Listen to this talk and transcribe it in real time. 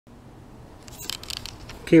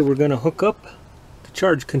Okay, we're going to hook up the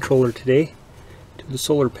charge controller today to the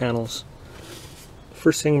solar panels.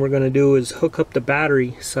 First thing we're going to do is hook up the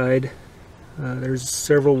battery side. There's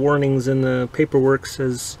several warnings in the paperwork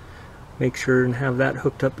says make sure and have that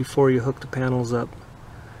hooked up before you hook the panels up.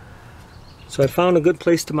 So I found a good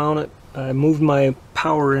place to mount it. I moved my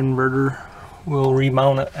power inverter. We'll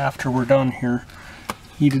remount it after we're done here.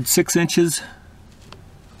 Needed 6 inches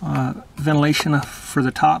ventilation for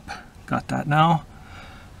the top. Got that now.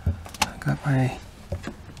 Got my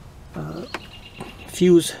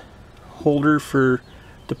fuse holder for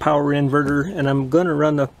the power inverter, and I'm going to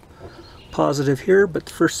run the positive here, but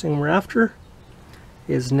the first thing we're after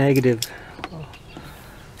is negative.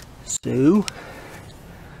 So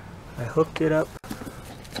I hooked it up.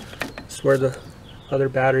 That's where the other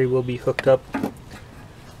battery will be hooked up.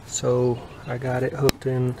 So I got it hooked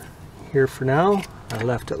in here for now. I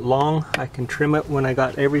left it long. I can trim it when I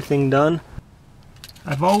got everything done.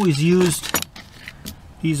 I've always used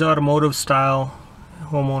these automotive style,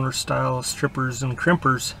 homeowner style strippers and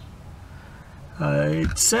crimpers.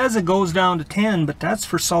 It says it goes down to 10, but that's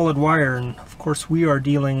for solid wire, and of course we are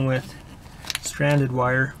dealing with stranded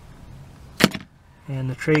wire, and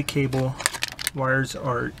the tray cable wires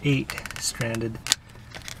are 8 stranded.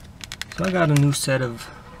 So I got a new set of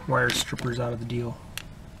wire strippers out of the deal.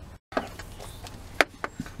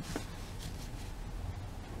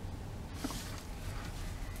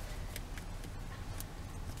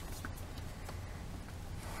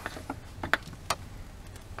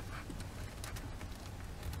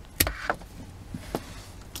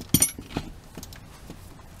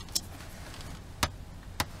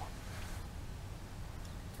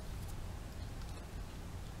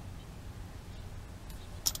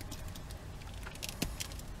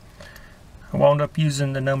 I wound up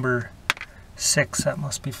using the number 6, that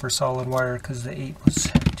must be for solid wire because the 8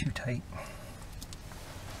 was too tight.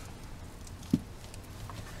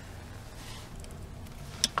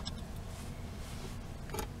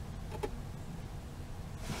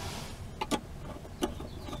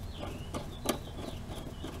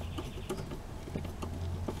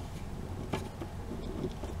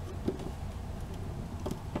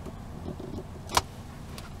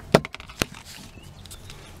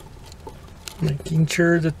 Making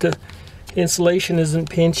sure that the insulation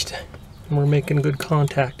isn't pinched and we're making good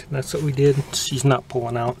contact. And that's what we did. She's not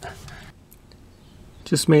pulling out.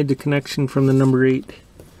 Just made the connection from the number 8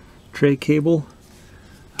 tray cable.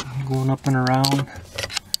 I'm going up and around,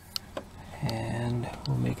 and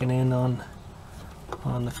we'll make an end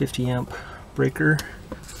on the 50 amp breaker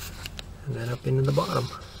and then up into the bottom.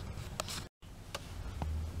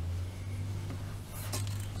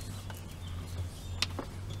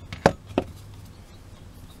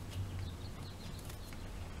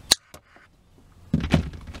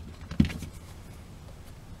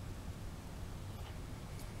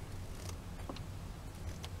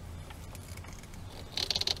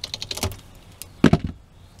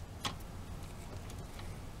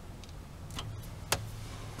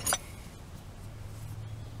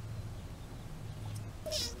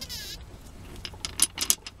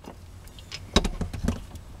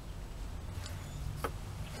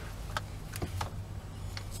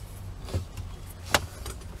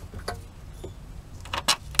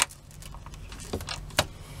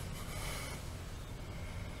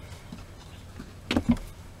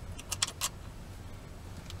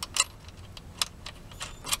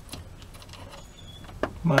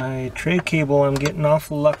 My tray cable, I'm getting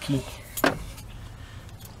awful lucky.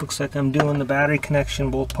 Looks like I'm doing the battery connection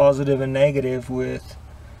both positive and negative with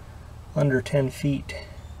under 10 feet.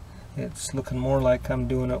 It's looking more like I'm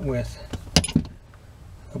doing it with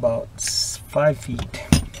about 5 feet.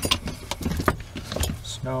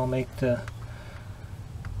 So now I'll make the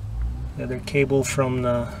other cable from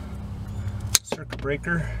the circuit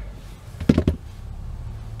breaker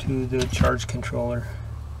to the charge controller.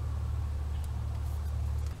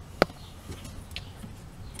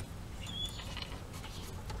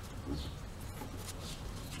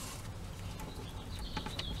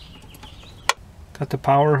 Got the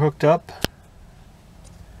power hooked up.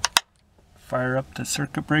 Fire up the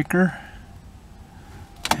circuit breaker,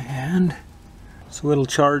 and so it'll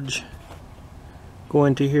charge, go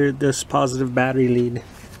into here, this positive battery lead,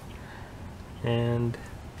 and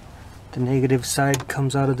the negative side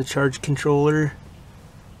comes out of the charge controller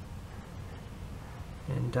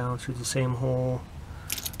and down through the same hole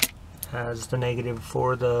as the negative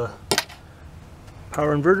for the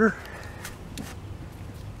power inverter.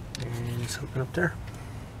 And it's hooking up there.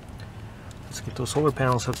 Let's get those solar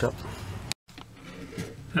panels hooked up.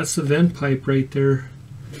 That's the vent pipe right there.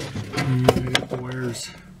 And I got the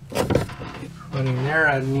wires running there.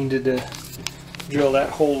 I needed to drill that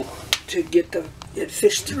hole to get it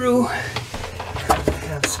fished through.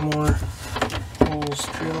 Have some more holes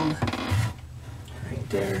drilled right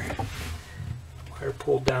there. Wire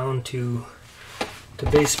pulled down to the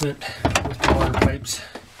basement with the water pipes.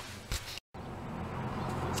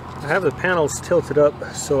 I have the panels tilted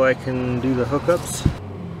up so I can do the hookups.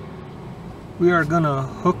 We are gonna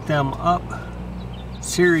hook them up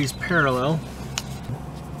series parallel.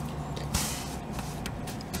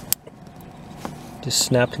 Just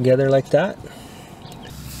snap together like that.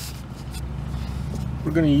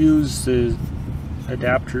 We're going to use the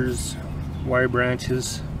adapters, wire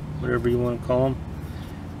branches, whatever you want to call them,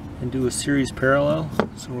 and do a series parallel.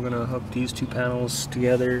 So we're going to hook these two panels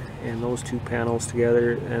together and those two panels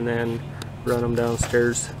together and then run them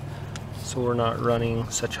downstairs so we're not running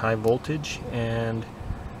such high voltage, and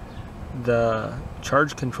the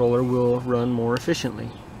charge controller will run more efficiently.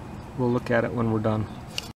 We'll look at it when we're done.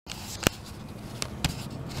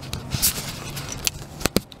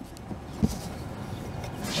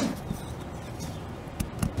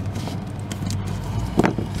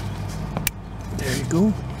 There you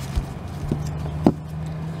go.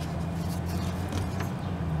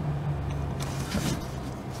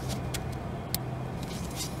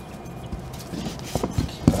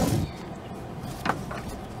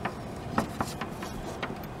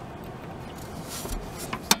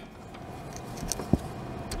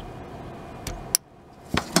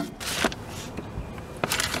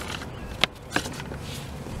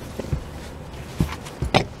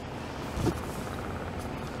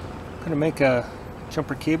 Gonna make a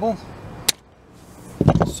jumper cable,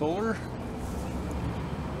 solar.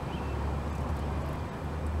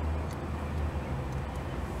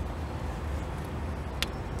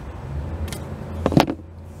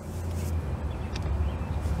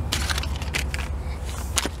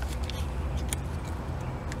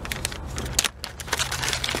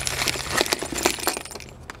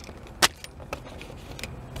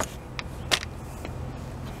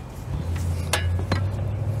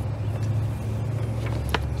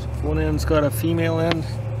 One end's got a female end.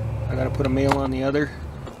 I gotta put a male on the other.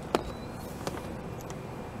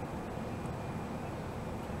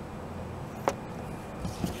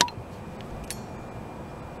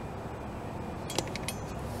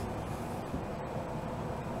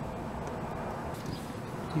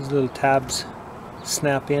 These little tabs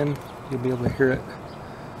snap in. You'll be able to hear it.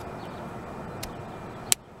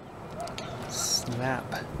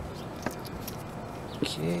 Snap.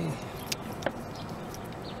 Okay.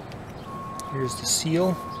 Here's the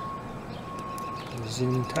seal. It's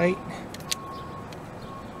in tight.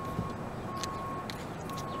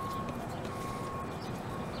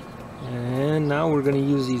 And now we're going to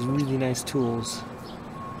use these really nice tools.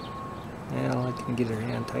 Well, I can get her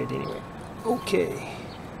hand tight anyway. Okay.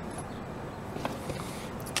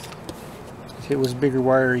 If it was bigger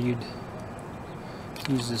wire, you'd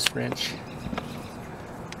use this wrench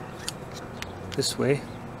this way.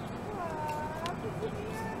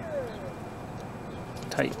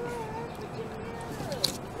 Tight.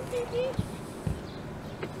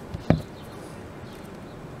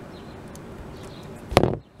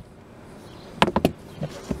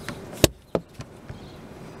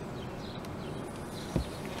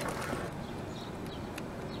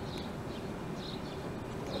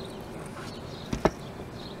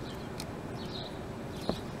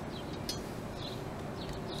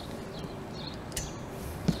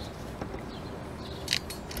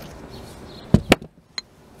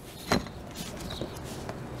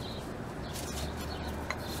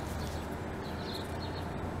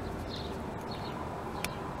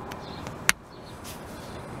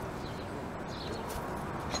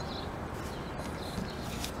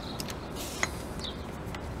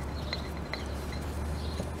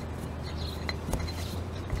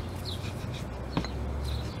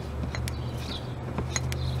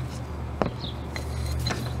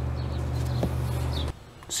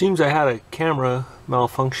 Seems I had a camera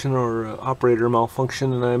malfunction or operator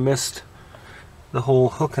malfunction, and I missed the whole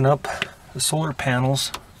hooking up the solar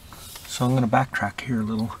panels, so I'm going to backtrack here a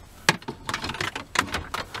little.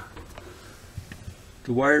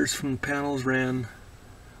 The wires from the panels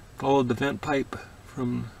followed the vent pipe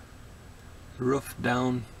from the roof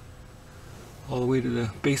down all the way to the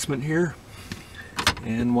basement here,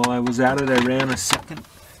 and while I was at it I ran a second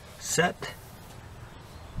set.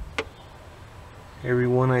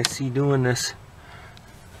 Everyone I see doing this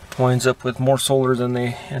winds up with more solar than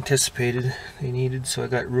they anticipated they needed, so I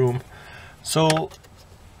got room. So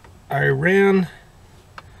I ran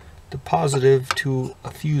the positive to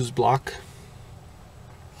a fuse block,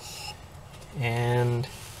 and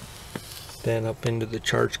then up into the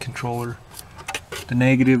charge controller. The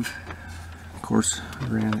negative, of course, I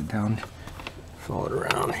ran it down, follow it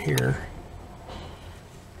around here.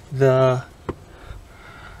 The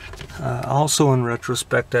also in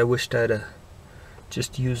retrospect, I wished I'd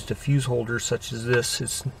just used a fuse holder such as this.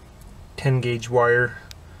 It's 10 gauge wire,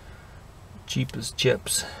 cheap as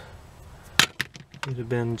chips. It would have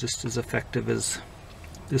been just as effective as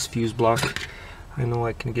this fuse block. I know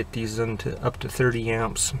I can get these into up to 30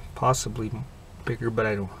 amps, possibly bigger, but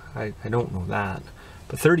I don't know that.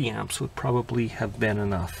 But 30 amps would probably have been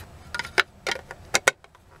enough.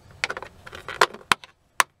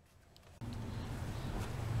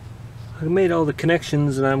 I made all the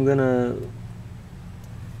connections, and I'm gonna,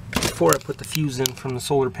 before I put the fuse in from the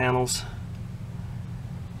solar panels,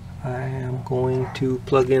 I am going to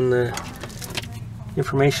plug in the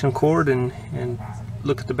information cord and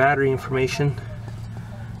look at the battery information,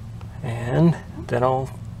 and then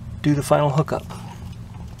I'll do the final hookup.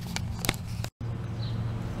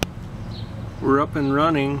 We're up and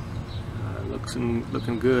running.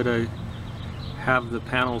 Looking good. I have the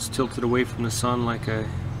panels tilted away from the sun, like I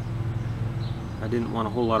didn't want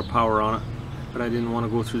a whole lot of power on it, but I didn't want to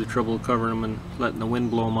go through the trouble of covering them and letting the wind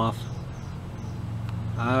blow them off.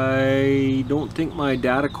 I don't think my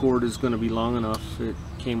data cord is going to be long enough. It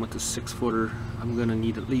came with a 6-footer. I'm going to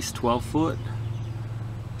need at least 12 foot.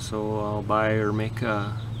 So I'll buy or make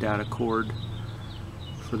a data cord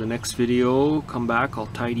for the next video. Come back, I'll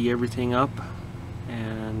tidy everything up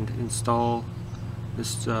and install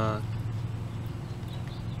this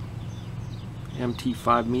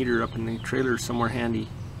MT5 meter up in the trailer somewhere handy.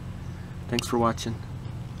 Thanks for watching.